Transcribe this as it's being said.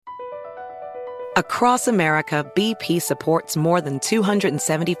Across America, BP supports more than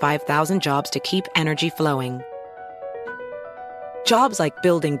 275,000 jobs to keep energy flowing. Jobs like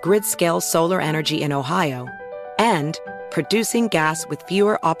building grid-scale solar energy in Ohio and producing gas with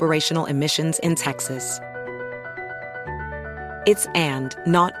fewer operational emissions in Texas. It's and,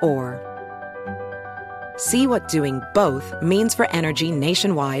 not or. See what doing both means for energy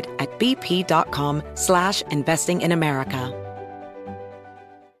nationwide at bp.com/investing in America.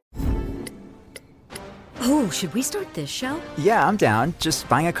 Oh, should we start this show? Yeah, I'm down. Just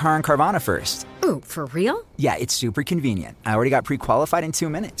buying a car on Carvana first. Ooh, for real? Yeah, it's super convenient. I already got pre-qualified in 2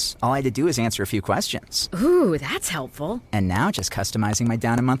 minutes. All I had to do is answer a few questions. Ooh, that's helpful. And now just customizing my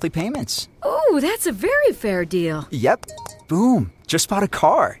down and monthly payments. Ooh, that's a very fair deal. Yep. Boom. Just bought a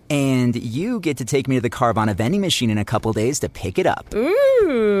car. And you get to take me to the Carvana vending machine in a couple days to pick it up.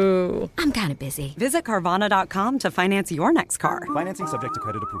 Ooh. I'm kind of busy. Visit Carvana.com to finance your next car. Financing subject to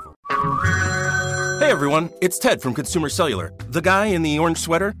credit approval. Hey everyone, it's Ted from Consumer Cellular, the guy in the orange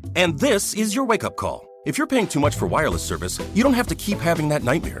sweater, and this is your wake-up call. If you're paying too much for wireless service, you don't have to keep having that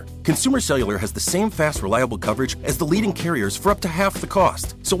nightmare. Consumer Cellular has the same fast, reliable coverage as the leading carriers for up to half the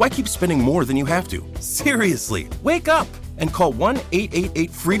cost. So why keep spending more than you have to? Seriously, wake up and call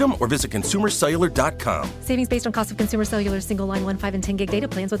 1-888-FREEDOM or visit consumercellular.com. Savings based on cost of Consumer Cellular single line 1, 5, and 10 gig data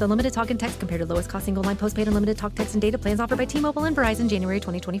plans with unlimited talk and text compared to lowest cost single line postpaid unlimited talk, text, and data plans offered by T-Mobile and Verizon January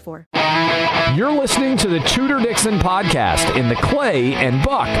 2024. You're listening to the Tudor Dixon podcast in the Clay and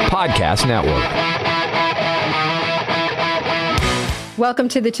Buck Podcast Network. Welcome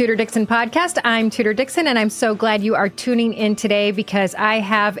to the Tudor Dixon podcast. I'm Tudor Dixon, and I'm so glad you are tuning in today because I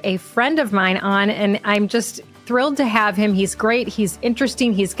have a friend of mine on, and I'm just thrilled to have him. He's great. He's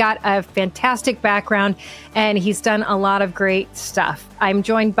interesting. He's got a fantastic background, and he's done a lot of great stuff. I'm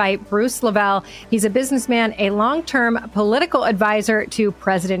joined by Bruce Lavelle. He's a businessman, a long-term political advisor to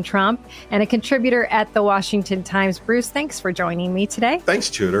President Trump, and a contributor at the Washington Times. Bruce, thanks for joining me today. Thanks,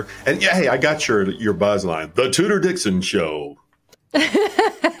 Tudor. And yeah, hey, I got your buzz line. The Tudor Dixon Show.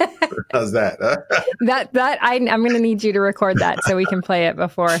 How's that? I'm going to need you to record that so we can play it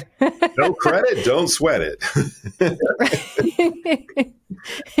before. No credit, don't sweat it.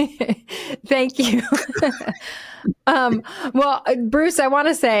 Thank you. Well, Bruce, I want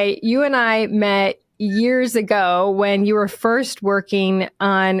to say you and I met years ago when you were first working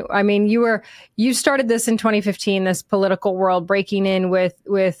on, you started this in 2015, this political world, breaking in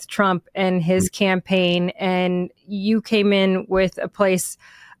with Trump and his campaign. And you came in with a place,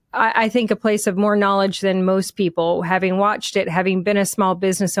 I think a place of more knowledge than most people, having watched it, having been a small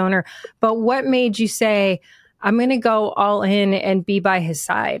business owner. But what made you say, I'm going to go all in and be by his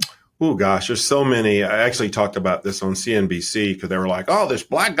side? Oh, gosh, there's so many. I actually talked about this on CNBC because they were like, oh, this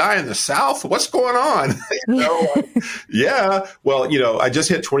black guy in the South, what's going on? Yeah. Well, I just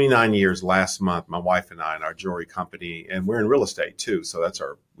hit 29 years last month, my wife and I, and our jewelry company, and we're in real estate too. So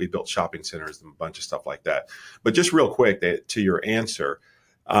we built shopping centers and a bunch of stuff like that. But just real quick to your answer,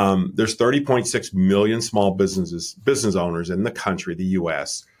 there's 30.6 million small business owners in the country, the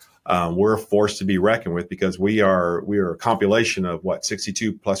U.S. We're a force to be reckoned with because we are a compilation of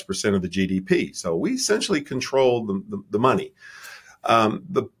 62+% of the GDP. So we essentially control the money.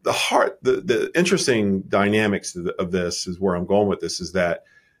 The interesting dynamics of this is where I'm going with this is that,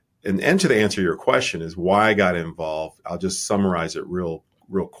 and to answer your question is why I got involved. I'll just summarize it real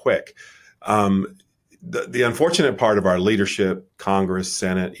quick. The unfortunate part of our leadership, Congress,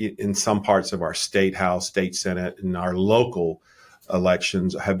 Senate, in some parts of our state House, state Senate, and our local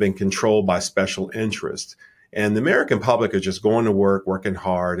elections have been controlled by special interests. And the American public is just going to work, working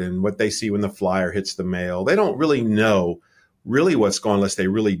hard. And what they see when the flyer hits the mail, they don't really know what's going on unless they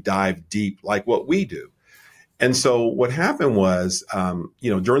really dive deep like what we do. And so what happened was,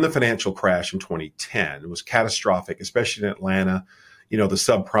 during the financial crash in 2010, it was catastrophic, especially in Atlanta. The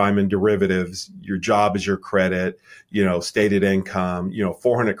subprime and derivatives, your job is your credit, stated income,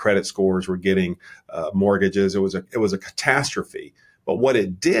 400 credit scores were getting mortgages. It was a catastrophe. But what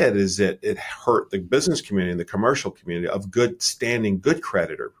it did is it hurt the business community and the commercial community of good standing, good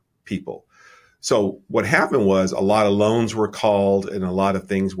creditor people. So what happened was a lot of loans were called and a lot of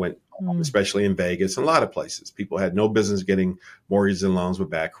things went, especially in Vegas and a lot of places. People had no business getting mortgages and loans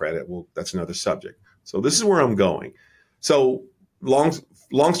with bad credit. Well, that's another subject. So this is where I'm going. So long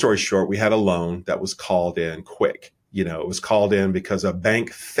story short, we had a loan that was called in quick. It was called in because a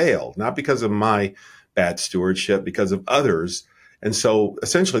bank failed, not because of my bad stewardship, because of others. And so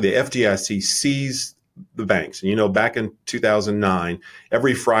essentially the FDIC seized the banks. And, back in 2009,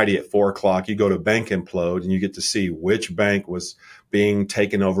 every Friday at 4:00, you go to Bank Implode and you get to see which bank was being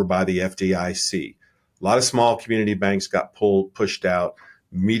taken over by the FDIC. A lot of small community banks got pushed out.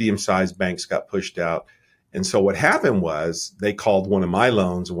 medium-sized banks got pushed out. And so what happened was they called one of my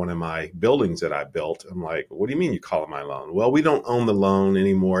loans, one of my buildings that I built. I'm like, what do you mean you call it my loan? Well, we don't own the loan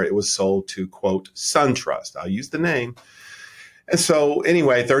anymore. It was sold to, quote, SunTrust. I'll use the name. And so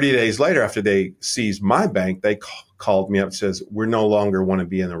anyway, 30 days later, after they seized my bank, they called me up and says, we're no longer want to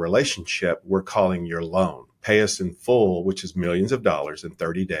be in a relationship. We're calling your loan. Pay us in full, which is millions of dollars in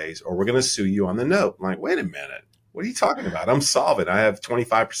 30 days, or we're going to sue you on the note. I'm like, wait a minute. What are you talking about? I'm solvent. I have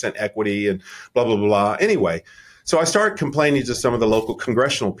 25% equity and blah, blah, blah, blah. Anyway, so I start complaining to some of the local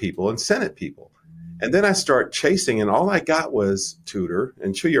congressional people and Senate people. And then I start chasing, and all I got was, Tudor,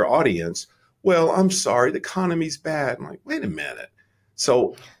 and to your audience, well, I'm sorry, the economy's bad. I'm like, wait a minute.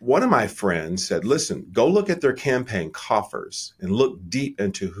 So one of my friends said, listen, go look at their campaign coffers and look deep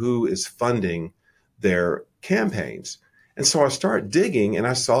into who is funding their campaigns. And so I started digging, and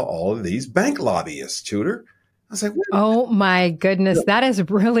I saw all of these bank lobbyists, Tudor. I was like, oh my goodness, that is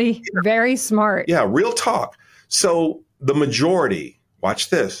really very smart. Yeah, real talk. So the majority, watch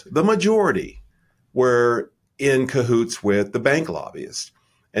this, the majority were in cahoots with the bank lobbyists.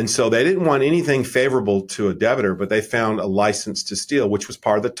 And so they didn't want anything favorable to a debtor, but they found a license to steal, which was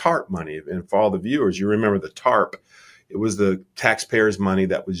part of the TARP money. And for all the viewers, you remember the TARP. It was the taxpayers' money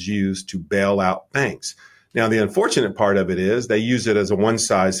that was used to bail out banks. Now, the unfortunate part of it is they use it as a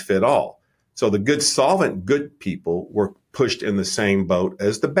one-size-fit-all. So the good solvent, good people were pushed in the same boat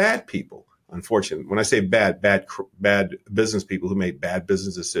as the bad people. Unfortunately, when I say bad business people who made bad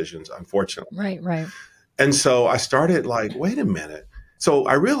business decisions, unfortunately. Right. And so I started like, wait a minute. So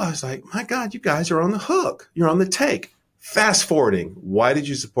I realized like, my God, you guys are on the hook. You're on the take. Fast forwarding. Why did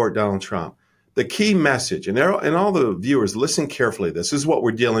you support Donald Trump? The key message, and all the viewers, listen carefully. This is what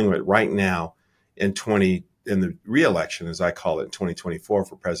we're dealing with right now in the re-election, as I call it, in 2024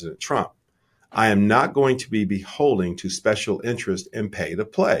 for President Trump. I am not going to be beholden to special interest and pay to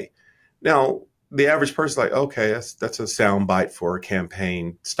play. Now, the average person is like, okay, that's a sound bite for a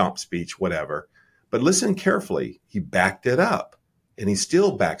campaign, stomp speech, whatever. But listen carefully. He backed it up, and he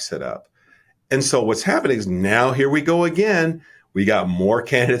still backs it up. And so what's happening is now here we go again. We got more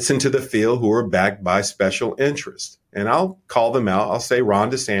candidates into the field who are backed by special interest. And I'll call them out. I'll say Ron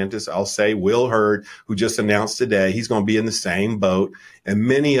DeSantis. I'll say Will Hurd, who just announced today he's going to be in the same boat, and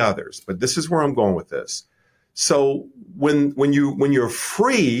many others. But this is where I'm going with this. So when you're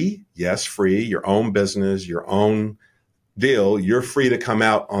free, yes, free, your own business, your own deal, you're free to come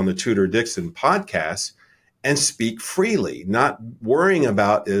out on the Tudor Dixon podcast and speak freely, not worrying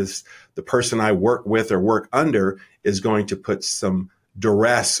about is the person I work with or work under is going to put some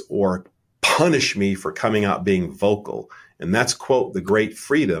duress or punish me for coming out being vocal. And that's, quote, the great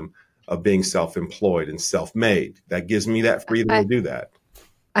freedom of being self-employed and self-made. That gives me that freedom to do that.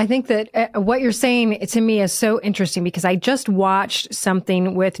 I think that what you're saying to me is so interesting because I just watched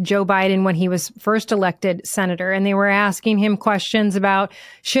something with Joe Biden when he was first elected senator, and they were asking him questions about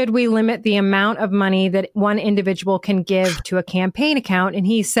should we limit the amount of money that one individual can give to a campaign account. And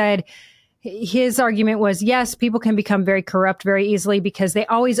he said his argument was, yes, people can become very corrupt very easily because they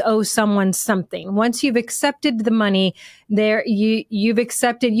always owe someone something. Once you've accepted the money there, you've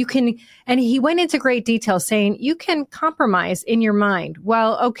accepted, you can, and he went into great detail saying you can compromise in your mind.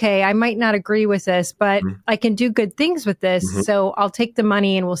 Well, okay, I might not agree with this, but I can do good things with this. So I'll take the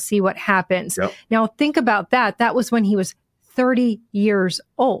money and we'll see what happens. Yep. Now think about that. That was when he was 30 years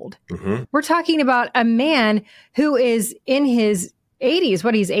old. We're talking about a man who is in his 80s.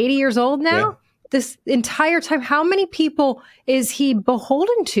 What, he's 80 years old now? Yeah. This entire time, how many people is he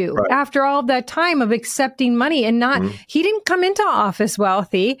beholden to after all of that time of accepting money and not, he didn't come into office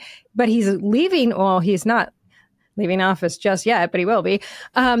wealthy, but he's leaving. Well, he's not leaving office just yet, but he will be.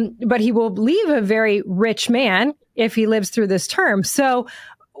 But he will leave a very rich man if he lives through this term. So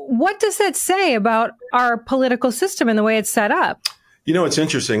what does that say about our political system and the way it's set up? You know, it's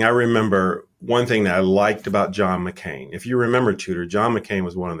interesting. I remember one thing that I liked about John McCain. If you remember, Tudor, John McCain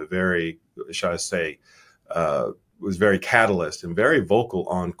was one of the very, shall I say, was very catalyst and very vocal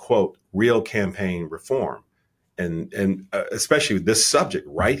on, quote, real campaign reform. And especially with this subject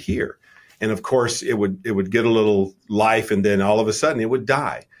right here. And of course, it would get a little life and then all of a sudden it would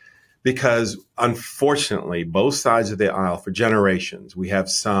die. Because unfortunately, both sides of the aisle for generations, we have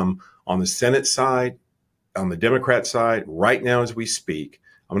some on the Senate side, on the Democrat side, right now as we speak.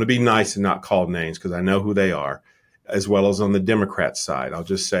 I'm going to be nice and not call names because I know who they are, as well as on the Democrat side. I'll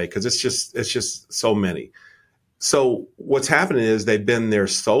just say, because it's just so many. So what's happening is they've been there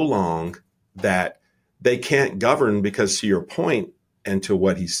so long that they can't govern because, to your point and to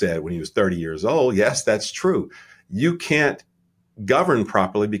what he said when he was 30 years old, yes, that's true. You can't govern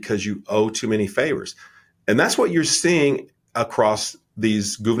properly because you owe too many favors. And that's what you're seeing across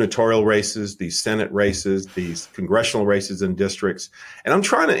these gubernatorial races, these Senate races, these congressional races in districts. And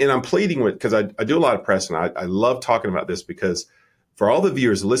I'm pleading with, because I do a lot of press, and I love talking about this, because for all the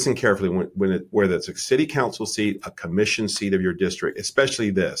viewers, listen carefully whether it's a city council seat, a commission seat of your district, especially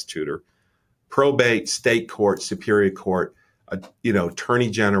this, Tudor, probate, state court, superior court, attorney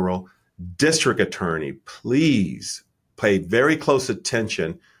general, district attorney, please pay very close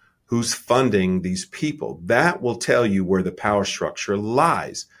attention who's funding these people. That will tell you where the power structure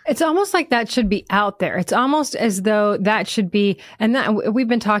lies. It's almost like that should be out there. It's almost as though that should be, and that we've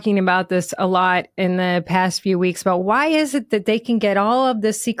been talking about this a lot in the past few weeks about why is it that they can get all of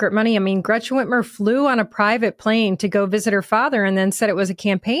this secret money? I mean, Gretchen Whitmer flew on a private plane to go visit her father and then said it was a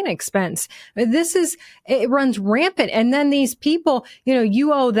campaign expense. It runs rampant. And then these people,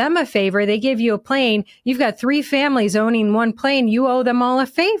 you owe them a favor. They give you a plane. You've got 3 families owning one plane. You owe them all a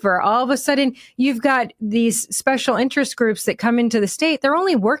favor. All of a sudden, you've got these special interest groups that come into the state. They're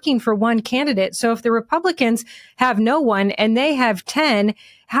only working for one candidate. So if the Republicans have no one and they have 10,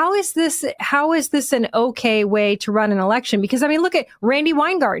 how is this an okay way to run an election? Because look at Randy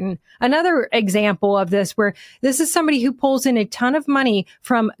Weingarten, another example of this, where this is somebody who pulls in a ton of money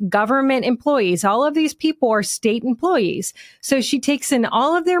from government employees. All of these people are state employees. So she takes in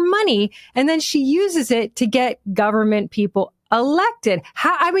all of their money and then she uses it to get government people elected.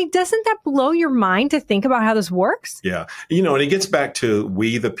 Doesn't that blow your mind to think about how this works? Yeah. And it gets back to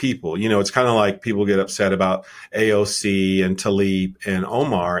we the people. It's kind of like people get upset about AOC and Tlaib and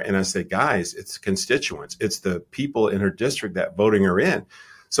Omar. And I say, guys, it's constituents. It's the people in her district that voting her in.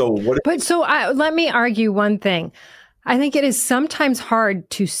 Let me argue one thing. I think it is sometimes hard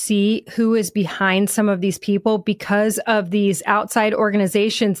to see who is behind some of these people because of these outside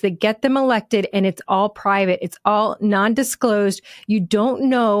organizations that get them elected, and it's all private. It's all non-disclosed. You don't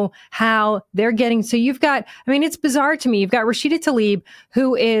know how they're getting. So you've got, it's bizarre to me. You've got Rashida Tlaib,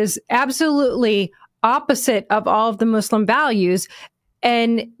 who is absolutely opposite of all of the Muslim values.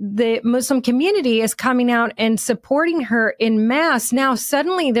 And the Muslim community is coming out and supporting her in mass. Now,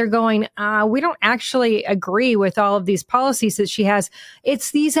 suddenly they're going, we don't actually agree with all of these policies that she has.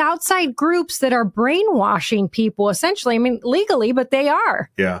 It's these outside groups that are brainwashing people, essentially. Legally, but they are.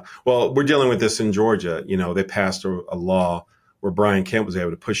 Yeah. Well, we're dealing with this in Georgia. They passed a law where Brian Kemp was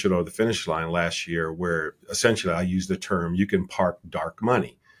able to push it over the finish line last year, where essentially I use the term, you can park dark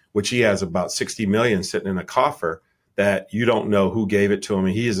money, which he has about 60 million sitting in a coffer that you don't know who gave it to him,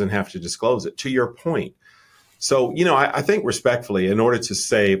 and he doesn't have to disclose it, to your point. So, I think respectfully, in order to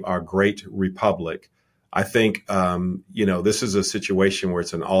save our great republic, I think, this is a situation where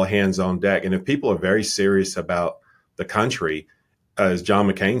it's an all hands on deck. And if people are very serious about the country, as John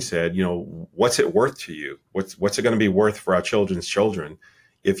McCain said, what's it worth to you? What's it going to be worth for our children's children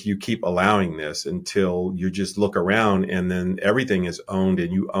if you keep allowing this until you just look around and then everything is owned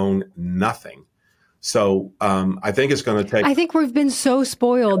and you own nothing? So I think it's going to take. I think we've been so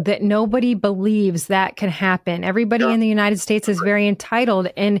spoiled that nobody believes that can happen. Everybody in the United States is very entitled.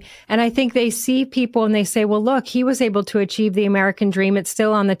 And I think they see people and they say, well, look, he was able to achieve the American dream. It's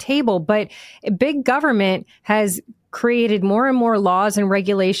still on the table. But big government has created more and more laws and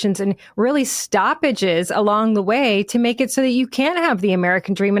regulations and really stoppages along the way to make it so that you can't have the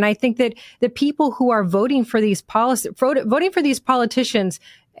American dream. And I think that the people who are voting for these politicians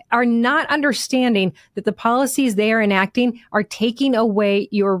are not understanding that the policies they are enacting are taking away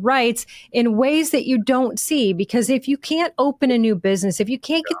your rights in ways that you don't see. Because if you can't open a new business, if you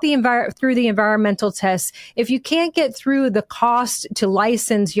can't get through the environmental tests, if you can't get through the cost to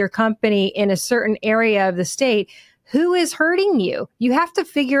license your company in a certain area of the state, who is hurting you? You have to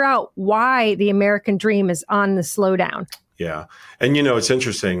figure out why the American dream is on the slowdown. Yeah. And, it's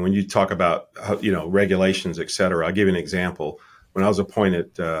interesting when you talk about, regulations, et cetera. I'll give you an example. When I was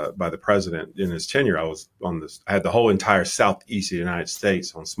appointed by the president in his tenure, I had the whole entire southeast of the United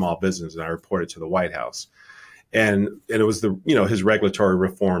States on small business, and I reported to the White House. And it was his regulatory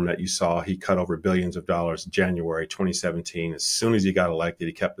reform that you saw. He cut over billions of dollars in January 2017. As soon as he got elected,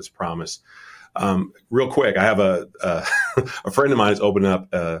 he kept his promise. Real quick, I have a friend of mine has opened up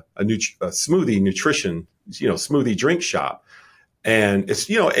a smoothie nutrition, smoothie drink shop. And it's,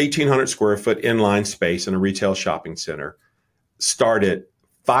 1,800 square foot inline space in a retail shopping center. Started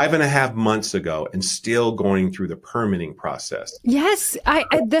 5.5 months ago and still going through the permitting process. Yes,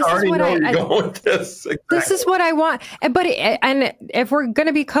 this is what I want. But and if we're going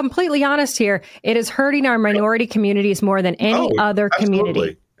to be completely honest here, it is hurting our minority communities more than any other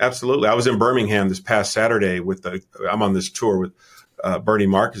community. Absolutely. I was in Birmingham this past Saturday I'm on this tour with Bernie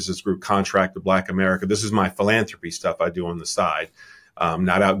Marcus's group, Contract with Black America. This is my philanthropy stuff I do on the side.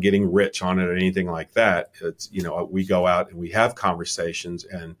 not out getting rich on it or anything like that. It's, we go out and we have conversations,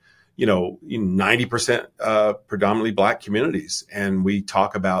 and 90% predominantly Black communities. And we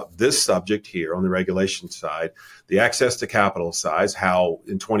talk about this subject here on the regulation side, the access to capital size, how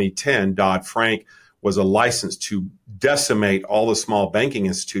in 2010, Dodd-Frank was a license to decimate all the small banking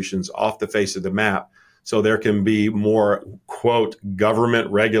institutions off the face of the map so there can be more, quote, government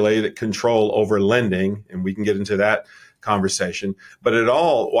regulated control over lending. And we can get into that conversation. But it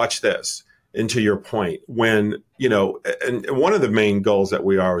all, watch this, and to your point, when, and one of the main goals that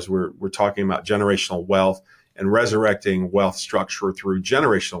we're talking about generational wealth and resurrecting wealth structure through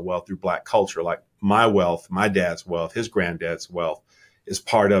generational wealth through Black culture, like my wealth, my dad's wealth, his granddad's wealth is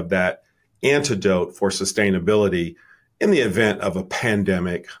part of that antidote for sustainability in the event of a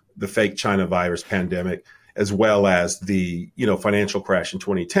pandemic, the fake China virus pandemic, as well as the, financial crash in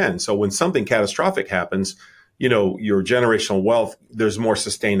 2010. So when something catastrophic happens, your generational wealth, there's more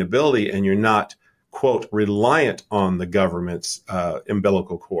sustainability, and you're not, quote, reliant on the government's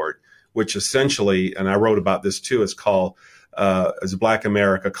umbilical cord, which essentially, and I wrote about this too, is called, is Black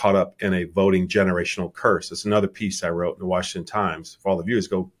America caught up in a voting generational curse. It's another piece I wrote in the Washington Times. For all the viewers,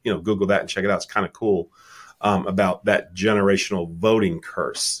 go, Google that and check it out. It's kind of cool about that generational voting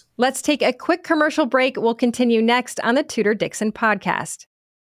curse. Let's take a quick commercial break. We'll continue next on the Tudor Dixon podcast.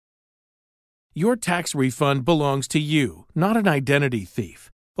 Your tax refund belongs to you, not an identity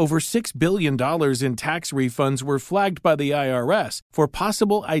thief. Over $6 billion in tax refunds were flagged by the IRS for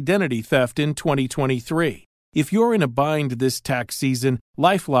possible identity theft in 2023. If you're in a bind this tax season,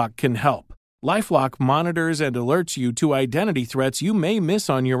 LifeLock can help. LifeLock monitors and alerts you to identity threats you may miss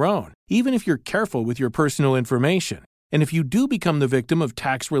on your own, even if you're careful with your personal information. And if you do become the victim of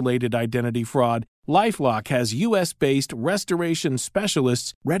tax-related identity fraud, LifeLock has U.S.-based restoration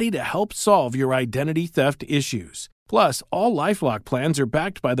specialists ready to help solve your identity theft issues. Plus, all LifeLock plans are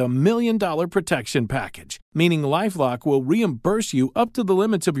backed by the $1 Million Protection Package, meaning LifeLock will reimburse you up to the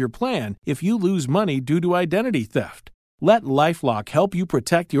limits of your plan if you lose money due to identity theft. Let LifeLock help you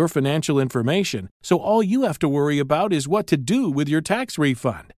protect your financial information, so all you have to worry about is what to do with your tax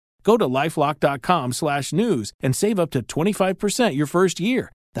refund. Go to LifeLock.com/news and save up to 25% your first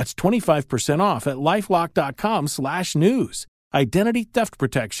year. That's 25% off at LifeLock.com/news. Identity theft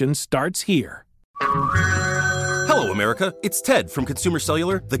protection starts here. Hello, America. It's Ted from Consumer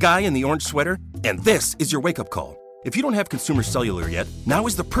Cellular, the guy in the orange sweater, and this is your wake-up call. If you don't have Consumer Cellular yet, now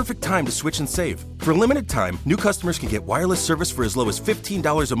is the perfect time to switch and save. For a limited time, new customers can get wireless service for as low as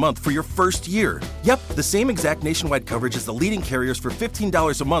 $15 a month for your first year. Yep, the same exact nationwide coverage as the leading carriers for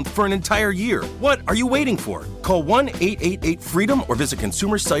 $15 a month for an entire year. What are you waiting for? Call 1-888-FREEDOM or visit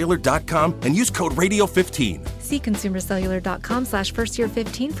consumercellular.com and use code RADIO15. See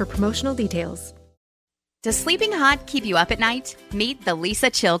consumercellular.com/firstyear15 for promotional details. Does sleeping hot keep you up at night? Meet the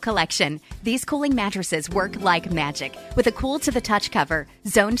Leesa Chill Collection. These cooling mattresses work like magic with a cool-to-the-touch cover,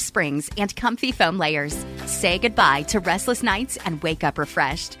 zoned springs, and comfy foam layers. Say goodbye to restless nights and wake up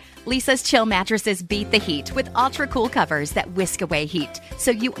refreshed. Leesa's Chill mattresses beat the heat with ultra-cool covers that whisk away heat, so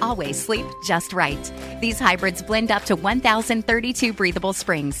you always sleep just right. These hybrids blend up to 1,032 breathable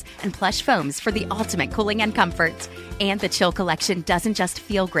springs and plush foams for the ultimate cooling and comfort. And the Chill Collection doesn't just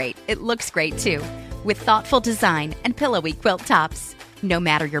feel great, it looks great too, with thoughtful design and pillowy quilt tops. No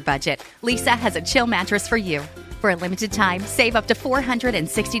matter your budget, Leesa has a Chill mattress for you. For a limited time, save up to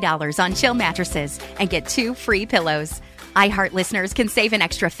 $460 on Chill mattresses and get 2 free pillows. iHeart listeners can save an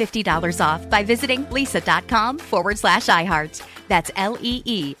extra $50 off by visiting leesa.com/iHeart. That's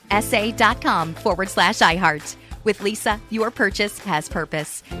LEESA.com/iHeart. With Leesa, your purchase has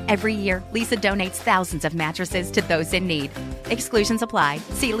purpose. Every year, Leesa donates thousands of mattresses to those in need. Exclusions apply.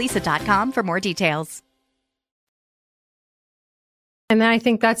 See leesa.com for more details. And then I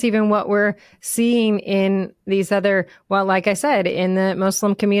think that's even what we're seeing in these other, well, like I said, in the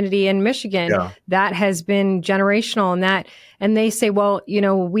Muslim community in Michigan, that has been generational, and they say, well,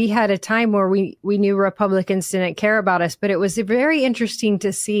 we had a time where we knew Republicans didn't care about us, but it was very interesting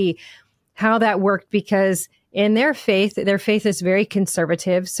to see how that worked, because in their faith is very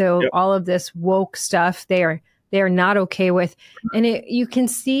conservative. So all of this woke stuff, they are not okay with. And you can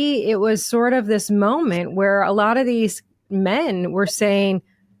see it was sort of this moment where a lot of these men were saying,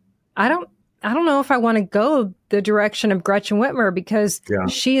 I don't know if I want to go the direction of Gretchen Whitmer, because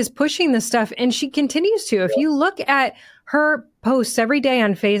she is pushing this stuff, and she continues to. If you look at her posts every day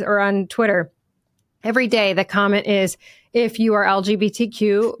on Facebook or on Twitter, every day the comment is, if you are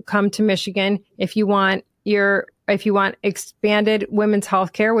LGBTQ, come to Michigan. If you want expanded women's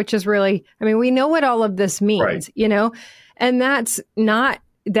health care, which is really, we know what all of this means, and that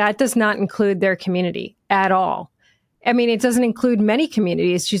does not include their community at all. I mean, it doesn't include many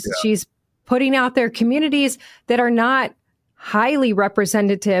communities. She's putting out there communities that are not highly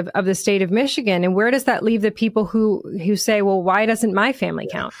representative of the state of Michigan. And where does that leave the people who say, well, why doesn't my family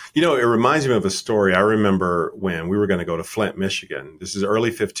count? You know, it reminds me of a story. I remember when we were going to go to Flint, Michigan. This is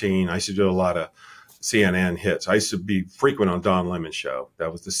early 15. I used to do a lot of CNN hits. I used to be frequent on Don Lemon's show.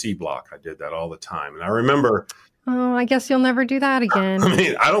 That was the C Block. I did that all the time. And I remember... Oh, I guess you'll never do that again. I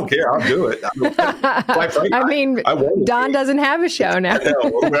mean, I don't care. I'll do it. I mean, Don doesn't have a show now.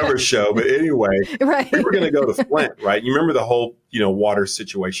 We'll never show. But anyway, right. We were going to go to Flint, right? You remember the whole, water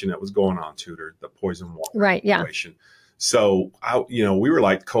situation that was going on, Tudor, the poison water situation. So, we were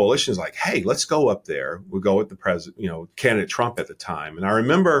like, the coalition's like, hey, let's go up there. We'll go with the president, candidate Trump at the time. And I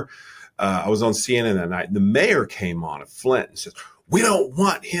remember I was on CNN that night. And the mayor came on of Flint and said, we don't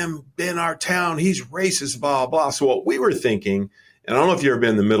want him in our town. He's racist, blah, blah. So what we were thinking, and I don't know if you've ever been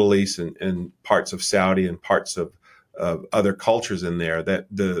in the Middle East and parts of Saudi and parts of other cultures in there, that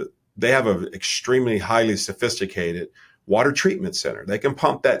they have an extremely highly sophisticated water treatment center. They can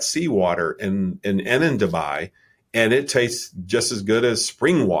pump that seawater in Dubai, and it tastes just as good as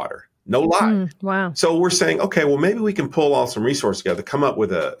spring water. No lie. Wow. So we're saying, okay, well, maybe we can pull all some resources together, come up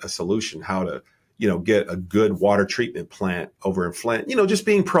with a solution, how to get a good water treatment plant over in Flint, just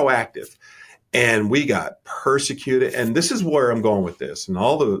being proactive. And we got persecuted. And this is where I'm going with this. And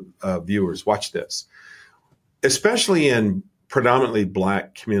all the viewers, watch this. Especially in predominantly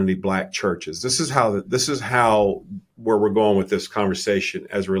Black community, Black churches. This is how where we're going with this conversation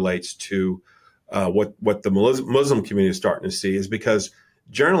as relates to what the Muslim community is starting to see, is because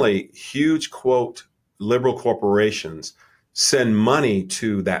generally huge, quote, liberal corporations send money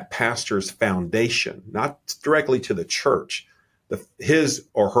to that pastor's foundation, not directly to the church, his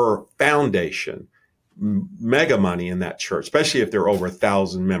or her foundation, mega money in that church, especially if there are over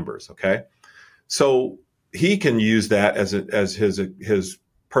 1,000 members. Okay. So he can use that as his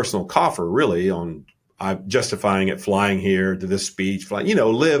personal coffer, really, on justifying it, flying here to this speech,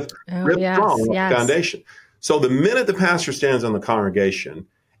 live strong on the foundation. So the minute the pastor stands on the congregation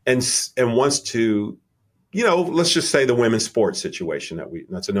and wants to, let's just say the women's sports situation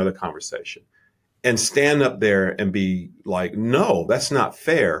that's another conversation, and stand up there and be like, no, that's not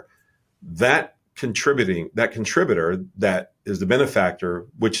fair. That contributor that is the benefactor,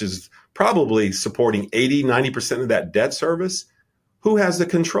 which is probably supporting 80-90% of that debt service, who has the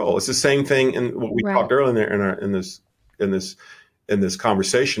control? It's the same thing in what we talked earlier in this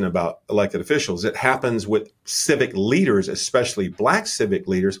conversation about elected officials. It happens with civic leaders, especially Black civic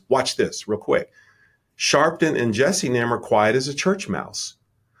leaders. Watch this real quick. Sharpton and Jesse Nam are quiet as a church mouse.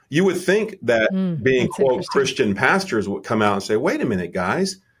 You would think that being, quote, Christian pastors would come out and say, wait a minute,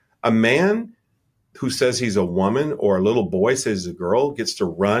 guys, a man who says he's a woman or a little boy says he's a girl gets to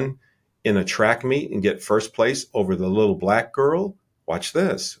run in a track meet and get first place over the little Black girl. Watch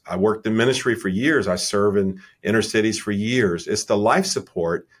this. I worked in ministry for years. I serve in inner cities for years. It's the life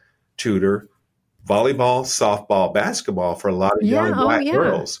support, Tudor, volleyball, softball, basketball for a lot of young Black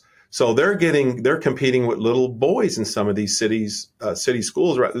girls. So they're competing with little boys in some of these city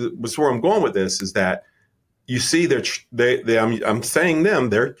schools. Right? That's where I'm going with this, is that you see I'm saying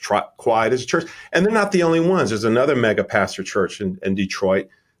they're quiet as a church, and they're not the only ones. There's another mega pastor church in Detroit,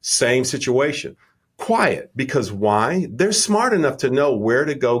 same situation. Quiet, because why? They're smart enough to know where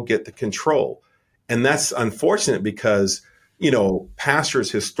to go get the control. And that's unfortunate because,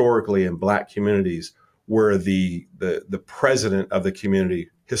 pastors historically in Black communities were the president of the community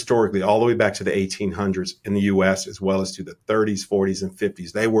historically, all the way back to the 1800s in the U.S., as well as to the 30s, 40s, and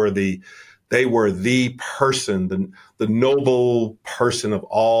 50s. They were the person, the noble person of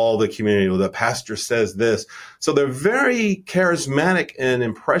all the community. The pastor says this. So they're very charismatic and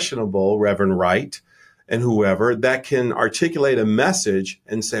impressionable, Reverend Wright and whoever, that can articulate a message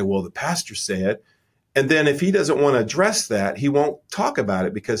and say, well, the pastor said. And then if he doesn't want to address that, he won't talk about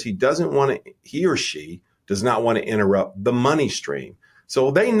it because he or she does not want to interrupt the money stream.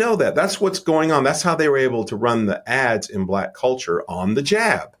 So they know that. That's what's going on. That's how they were able to run the ads in Black culture on the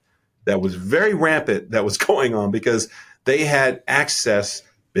jab. That was very rampant, that was going on because they had access,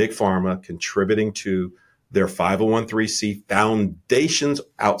 Big Pharma contributing to their 501(c)(3) foundations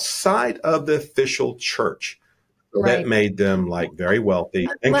outside of the official church. So that made them very wealthy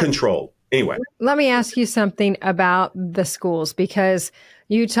and controlled. Anyway. Let me ask you something about the schools, because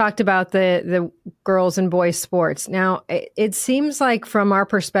you talked about the girls and boys sports. Now, it seems like from our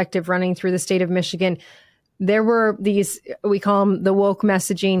perspective running through the state of Michigan, there were these, we call them the woke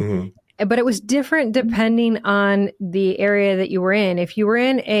messaging, but it was different depending on the area that you were in. If you were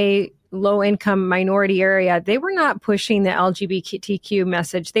in a low income minority area, they were not pushing the LGBTQ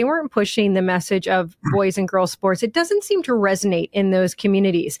message. They weren't pushing the message of boys and girls sports. It doesn't seem to resonate in those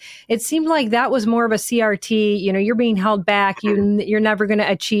communities. It seemed like that was more of a CRT. You know, you're being held back. You're never going to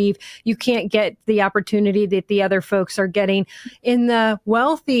achieve. You can't get the opportunity that the other folks are getting. In the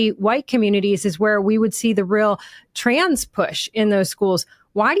wealthy white communities is where we would see the real trans push in those schools.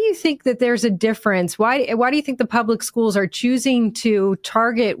 Why do you think that there's a difference? Why do you think the public schools are choosing to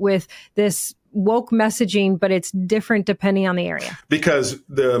target with this woke messaging, but it's different depending on the area? Because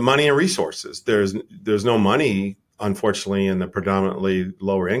the money and resources. There's no money, unfortunately, in the predominantly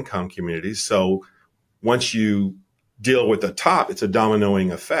lower income communities. So once you deal with the top, it's a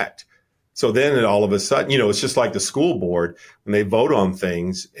dominoing effect. So then all of a sudden, it's just like the school board when they vote on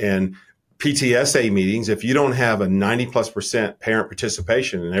things and PTSA meetings, if you don't have a 90+% parent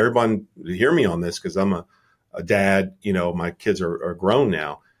participation, and everyone hear me on this because I'm a dad, my kids are grown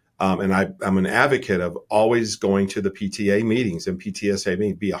now. And I'm an advocate of always going to the PTA meetings and PTSA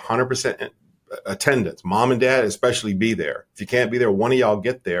meetings, be 100% attendance. Mom and dad, especially, be there. If you can't be there, one of y'all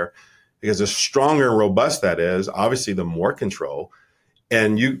get there, because the stronger and robust that is, obviously the more control.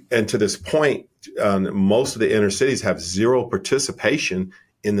 And to this point, most of the inner cities have zero participation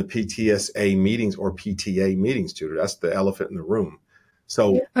in the PTSA meetings or PTA meetings, Tudor. That's the elephant in the room.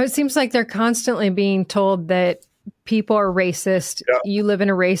 So it seems like they're constantly being told that people are racist. Yeah. You live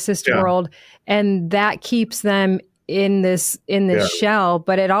in a racist world, and that keeps them in this shell,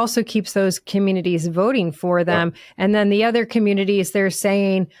 but it also keeps those communities voting for them. Yeah. And then the other communities, they're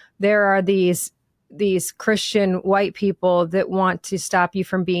saying there are these Christian white people that want to stop you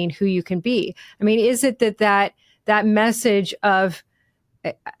from being who you can be. I mean, is it that message of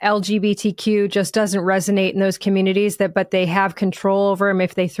LGBTQ just doesn't resonate in those communities, but they have control over them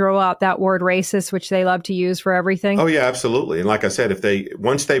if they throw out that word racist, which they love to use for everything? Oh yeah, absolutely. And like I said,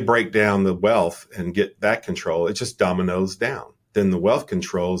 once they break down the wealth and get that control, it just dominoes down. Then the wealth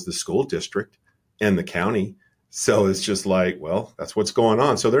controls the school district and the county. So it's just like, well, that's what's going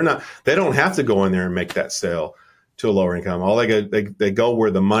on. So they don't have to go in there and make that sale to a lower income. All they go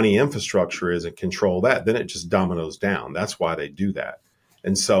where the money infrastructure is and control that. Then it just dominoes down. That's why they do that.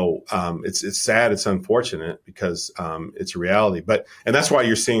 And so it's sad, it's unfortunate, because it's a reality. And that's why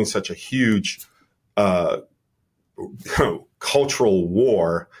you're seeing such a huge cultural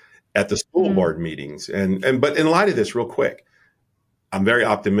war at the school board meetings. But in light of this, real quick, I'm very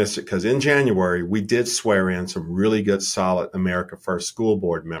optimistic because in January, we did swear in some really good, solid America First school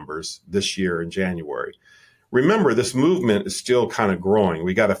board members this year in January. Remember, this movement is still kind of growing.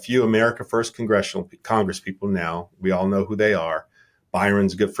 We got a few America First Congress people now. We all know who they are.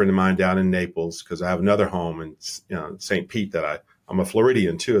 Byron's a good friend of mine down in Naples, because I have another home in St. Pete that I'm a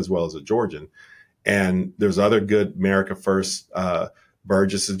Floridian too, as well as a Georgian. And there's other good America First.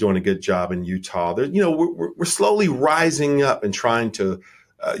 Burgess is doing a good job in Utah. We're slowly rising up and trying to.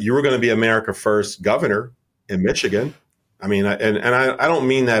 You were going to be America First governor in Michigan. I mean, I don't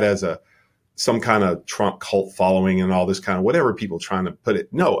mean that as some kind of Trump cult following and all this kind of whatever people trying to put it.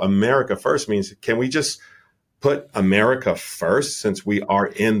 No, America First means, can we just put America first, since we are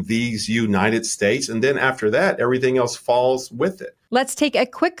in these United States? And then after that, everything else falls with it. Let's take a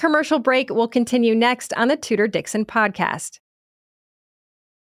quick commercial break. We'll continue next on the Tudor Dixon podcast.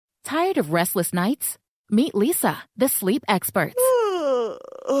 Tired of restless nights? Meet Lisa, the sleep experts.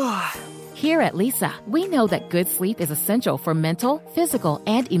 Here at Lisa, we know that good sleep is essential for mental, physical,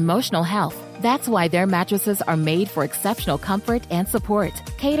 and emotional health. That's why their mattresses are made for exceptional comfort and support,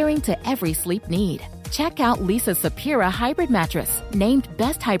 catering to every sleep need. Check out Lisa's Sapira Hybrid Mattress, named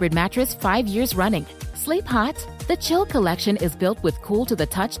Best Hybrid Mattress 5 years running. Sleep hot? The Chill Collection is built with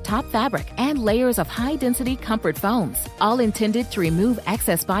cool-to-the-touch top fabric and layers of high-density comfort foams, all intended to remove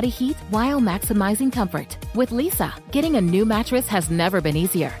excess body heat while maximizing comfort. With Lisa, getting a new mattress has never been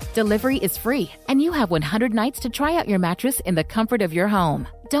easier. Delivery is free, and you have 100 nights to try out your mattress in the comfort of your home.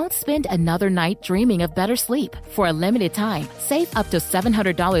 Don't spend another night dreaming of better sleep. For a limited time, save up to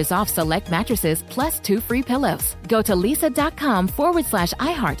 $700 off select mattresses plus 2 free pillows. Go to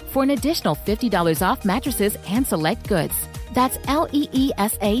lisa.com/iHeart for an additional $50 off mattresses and select goods. That's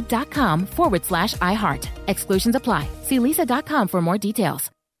LEESA.com/iHeart. Exclusions apply. See lisa.com for more details.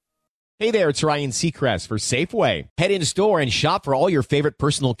 Hey there, it's Ryan Seacrest for Safeway. Head in store and shop for all your favorite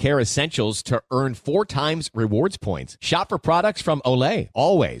personal care essentials to earn 4 times rewards points. Shop for products from Olay,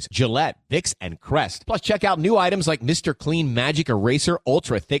 Always, Gillette, Vicks, and Crest. Plus, check out new items like Mr. Clean Magic Eraser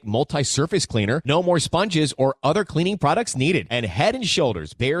Ultra Thick Multi-Surface Cleaner. No more sponges or other cleaning products needed. And Head &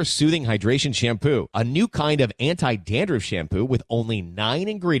 Shoulders Bare Soothing Hydration Shampoo, a new kind of anti-dandruff shampoo with only 9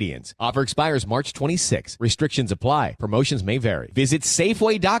 ingredients. Offer expires March 26. Restrictions apply. Promotions may vary. Visit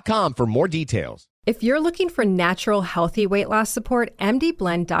Safeway.com for more details. If you're looking for natural, healthy weight loss support, MD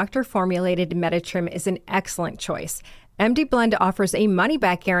Blend doctor-formulated Meditrim is an excellent choice. MD Blend offers a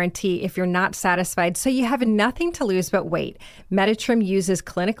money-back guarantee if you're not satisfied, so you have nothing to lose but weight. Meditrim uses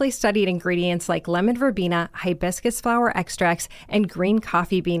clinically studied ingredients like lemon verbena, hibiscus flower extracts, and green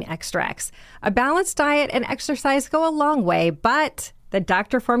coffee bean extracts. A balanced diet and exercise go a long way, but the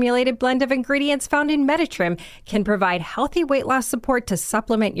doctor-formulated blend of ingredients found in Meditrim can provide healthy weight loss support to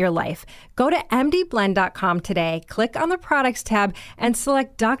supplement your life. Go to mdblend.com today, click on the products tab, and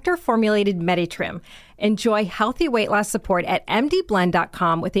select doctor-formulated Meditrim. Enjoy healthy weight loss support at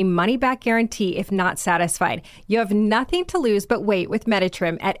mdblend.com with a money-back guarantee if not satisfied. You have nothing to lose but weight with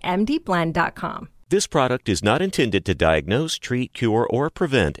Meditrim at mdblend.com. This product is not intended to diagnose, treat, cure, or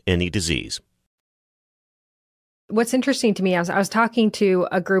prevent any disease. What's interesting to me, I was talking to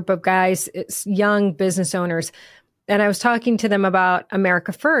a group of guys, young business owners, and I was talking to them about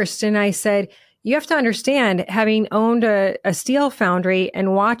America First. And I said, you have to understand, having owned a steel foundry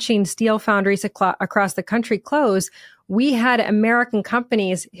and watching steel foundries across the country close, we had American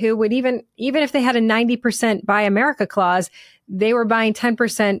companies who would even if they had a 90% Buy America clause, they were buying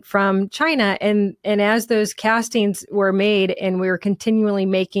 10% from China. And as those castings were made and we were continually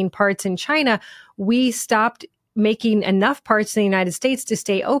making parts in China, we stopped making enough parts in the United States to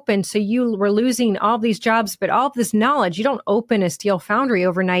stay open. So you were losing all these jobs, but all of this knowledge. You don't open a steel foundry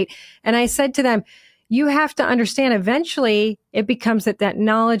overnight. And I said to them, you have to understand eventually it becomes that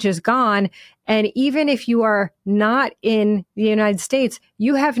knowledge is gone. And even if you are not in the United States,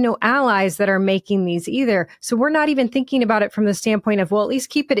 you have no allies that are making these either. So we're not even thinking about it from the standpoint of, well, at least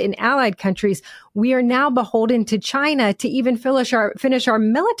keep it in allied countries. We are now beholden to China to even finish our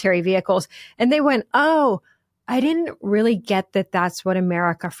military vehicles. And they went, oh, I didn't really get that that's what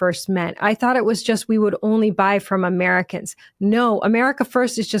America First meant. I thought it was just we would only buy from Americans. No, America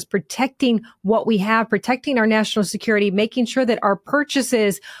First is just protecting what we have, protecting our national security, making sure that our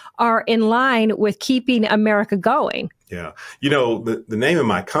purchases are in line with keeping America going. Yeah. You know, the name of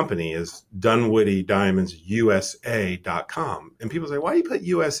my company is Dunwoody Diamonds USA.com. And people say, why do you put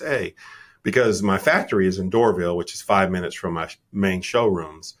USA? Because my factory is in Dorville, which is 5 minutes from my main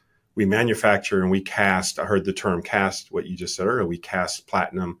showrooms. We manufacture and we cast, I heard the term cast, what you just said earlier, we cast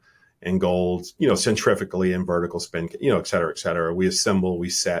platinum and gold, centrifugally and vertical spin, et cetera, et cetera. We assemble, we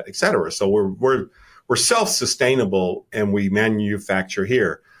set, et cetera. So we're self-sustainable and we manufacture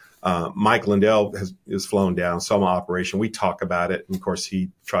here. Mike Lindell is flown down, Soma operation. We talk about it. And of course, he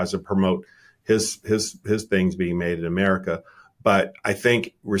tries to promote his things being made in America. But I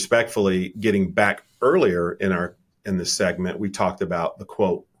think respectfully, getting back earlier in this segment, we talked about the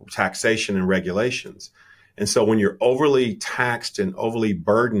quote, taxation and regulations. And so when you're overly taxed and overly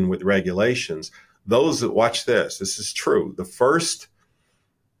burdened with regulations, those that watch this is true. The first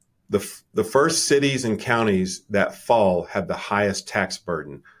cities and counties that fall have the highest tax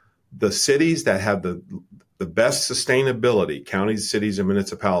burden. The cities that have the best sustainability, counties, cities, and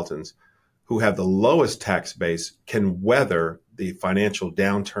municipalities, who have the lowest tax base can weather the financial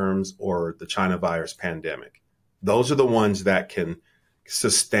downturns or the China virus pandemic. Those are the ones that can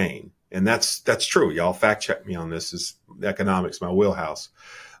sustain. And that's true. Y'all fact check me on this. Is economics, my wheelhouse.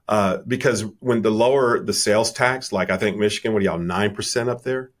 Because when the lower the sales tax, like I think Michigan, what are y'all, 9% up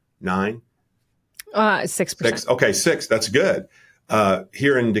there? 9? 6%. Okay, 6. That's good.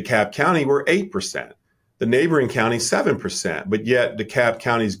 Here in DeKalb County, we're 8%. The neighboring county, 7%. But yet DeKalb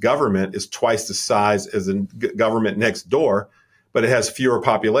County's government is twice the size as the government next door, but it has fewer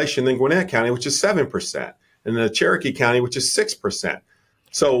population than Gwinnett County, which is 7%. And the Cherokee County, which is 6%.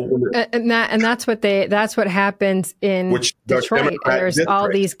 So, that's what happens in Detroit. There's all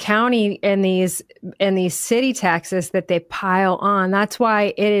these county and these city taxes that they pile on. That's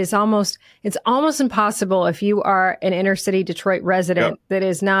why it's almost impossible if you are an inner city Detroit resident that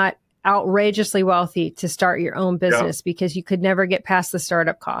is not outrageously wealthy to start your own business because you could never get past the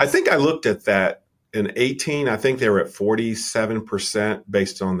startup cost. I think I looked at that in 18. I think they were at 47%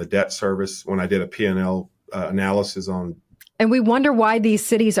 based on the debt service when I did a P&L analysis on. And we wonder why these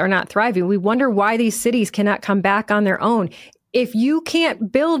cities are not thriving. We wonder why these cities cannot come back on their own. if you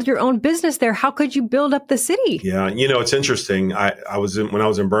can't build your own business there, how could you build up the city? Yeah, it's interesting. When I was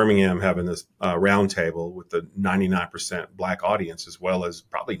in Birmingham having this roundtable with the 99% Black audience, as well as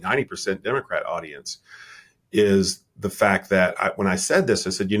probably 90% Democrat audience, is the fact that when I said this, I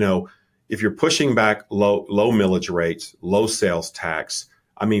said, if you're pushing back low millage rates, low sales tax,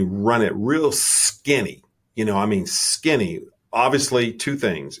 run it real skinny. Skinny. Obviously, two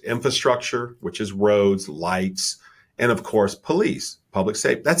things: infrastructure, which is roads, lights, and of course, police, public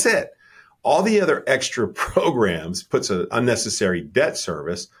safety. That's it. All the other extra programs puts an unnecessary debt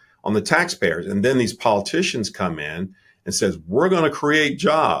service on the taxpayers. And then these politicians come in and says, we're going to create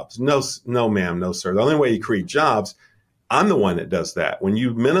jobs. No, ma'am, no, sir. The only way you create jobs, I'm the one that does that. When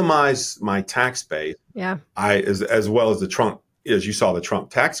you minimize my tax base, as well as as you saw the Trump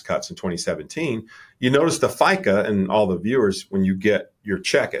tax cuts in 2017, you notice the FICA, and all the viewers, when you get your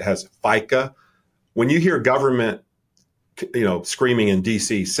check, it has FICA. When you hear government screaming in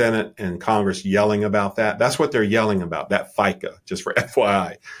DC, Senate and Congress yelling about that, that's what they're yelling about, that FICA, just for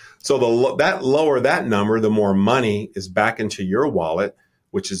FYI. So that lower that number, the more money is back into your wallet,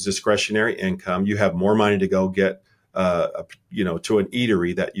 which is discretionary income. You have more money to go get, to an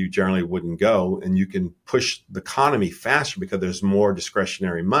eatery that you generally wouldn't go, and you can push the economy faster because there's more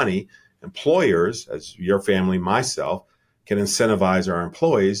discretionary money. Employers, as your family, myself, can incentivize our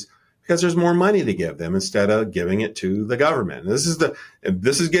employees because there's more money to give them instead of giving it to the government. And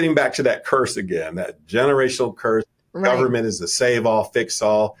this is getting back to that curse again, that generational curse. Right. Government is the save all, fix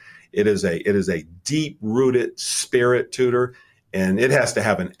all. It is a deep rooted spirit, Tudor, and it has to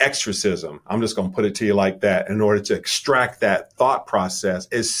have an exorcism. I'm just going to put it to you like that in order to extract that thought process,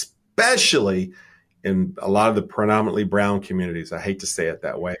 especially in a lot of the predominantly brown communities. I hate to say it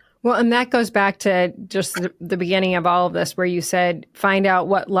that way. Well, and that goes back to just the beginning of all of this, where you said, find out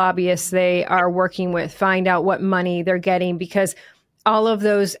what lobbyists they are working with, find out what money they're getting, because all of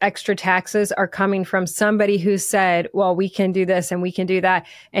those extra taxes are coming from somebody who said, well, we can do this and we can do that.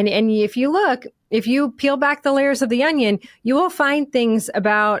 And if you look, if you peel back the layers of the onion, you will find things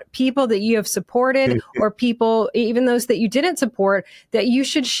about people that you have supported or people, even those that you didn't support, that you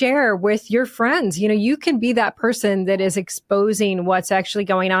should share with your friends. You can be that person that is exposing what's actually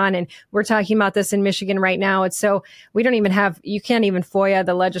going on. And we're talking about this in Michigan right now. You can't even FOIA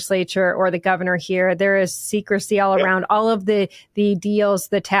the legislature or the governor here. There is secrecy all around. All of the deals,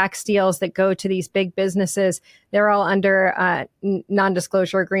 the tax deals that go to these big businesses, they're all under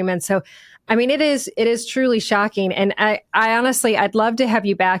non-disclosure agreements. So, it is truly shocking. And I honestly, I'd love to have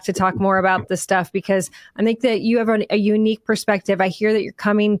you back to talk more about this stuff, because I think that you have a unique perspective. I hear that you're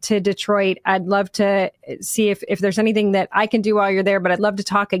coming to Detroit. I'd love to see if there's anything that I can do while you're there, but I'd love to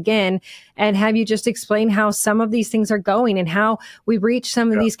talk again and have you just explain how some of these things are going and how we reach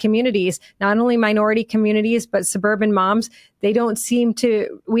some of these communities, not only minority communities, but suburban moms. We don't seem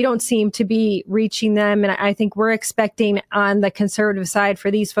to be reaching them. And I think we're expecting on the conservative side for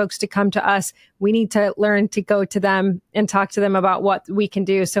these folks to come to us. We need to learn to go to them and talk to them about what we can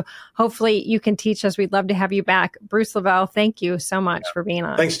do. So hopefully you can teach us. We'd love to have you back. Bruce Lavelle, thank you so much for being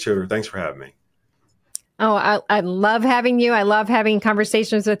on. Thanks, Tudor. Thanks for having me. Oh, I love having you. I love having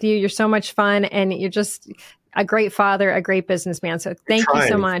conversations with you. You're so much fun, and you're just a great father, a great businessman. So thank you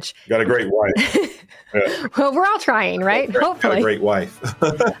so much. You got a great wife. Yeah. Well, we're all trying, right? Hopefully. Got a great wife.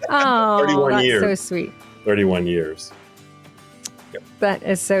 Oh, 31 that's years. so sweet. 31 years. Yep. That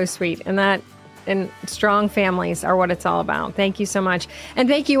is so sweet. And strong families are what it's all about. Thank you so much. And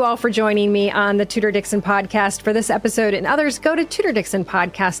thank you all for joining me on the Tudor Dixon podcast. For this episode and others, go to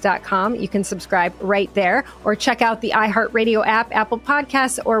TudorDixonPodcast.com. You can subscribe right there, or check out the iHeartRadio app, Apple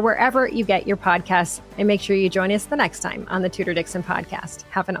Podcasts, or wherever you get your podcasts. And make sure you join us the next time on the Tudor Dixon podcast.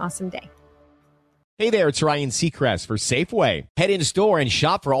 Have an awesome day. Hey there, it's Ryan Seacrest for Safeway. Head in store and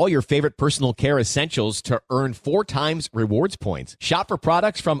shop for all your favorite personal care essentials to earn 4 times rewards points. Shop for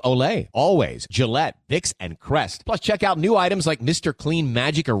products from Olay, Always, Gillette, Vicks, and Crest. Plus, check out new items like Mr. Clean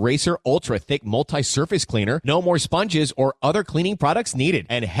Magic Eraser Ultra Thick Multi-Surface Cleaner. No more sponges or other cleaning products needed.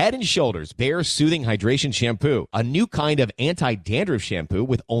 And Head & Shoulders Bare Soothing Hydration Shampoo, a new kind of anti-dandruff shampoo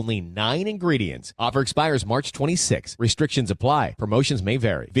with only 9 ingredients. Offer expires March 26. Restrictions apply. Promotions may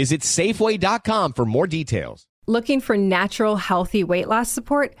vary. Visit Safeway.com for more details. Looking for natural, healthy weight loss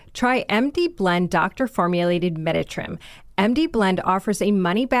support? Try MD Blend Doctor Formulated Meditrim. MD Blend offers a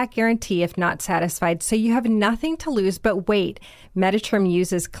money-back guarantee if not satisfied, so you have nothing to lose but weight. Meditrim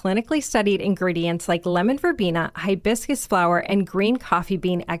uses clinically studied ingredients like lemon verbena, hibiscus flower, and green coffee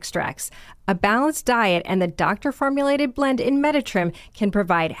bean extracts. A balanced diet and the doctor-formulated blend in Meditrim can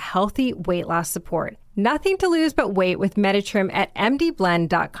provide healthy weight loss support. Nothing to lose but weight with Meditrim at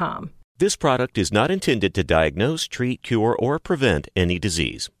mdblend.com. This product is not intended to diagnose, treat, cure, or prevent any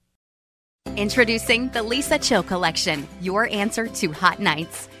disease. Introducing the Lisa Chill Collection, your answer to hot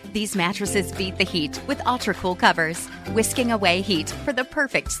nights. These mattresses beat the heat with ultra-cool covers, whisking away heat for the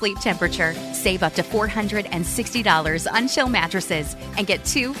perfect sleep temperature. Save up to $460 on Chill mattresses and get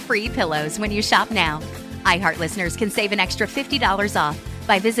 2 free pillows when you shop now. iHeart listeners can save an extra $50 off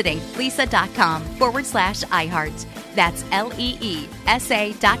by visiting lisa.com/iHeart. That's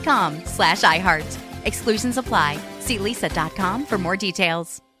LEESA.com/iHeart. Exclusions apply. See lisa.com for more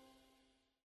details.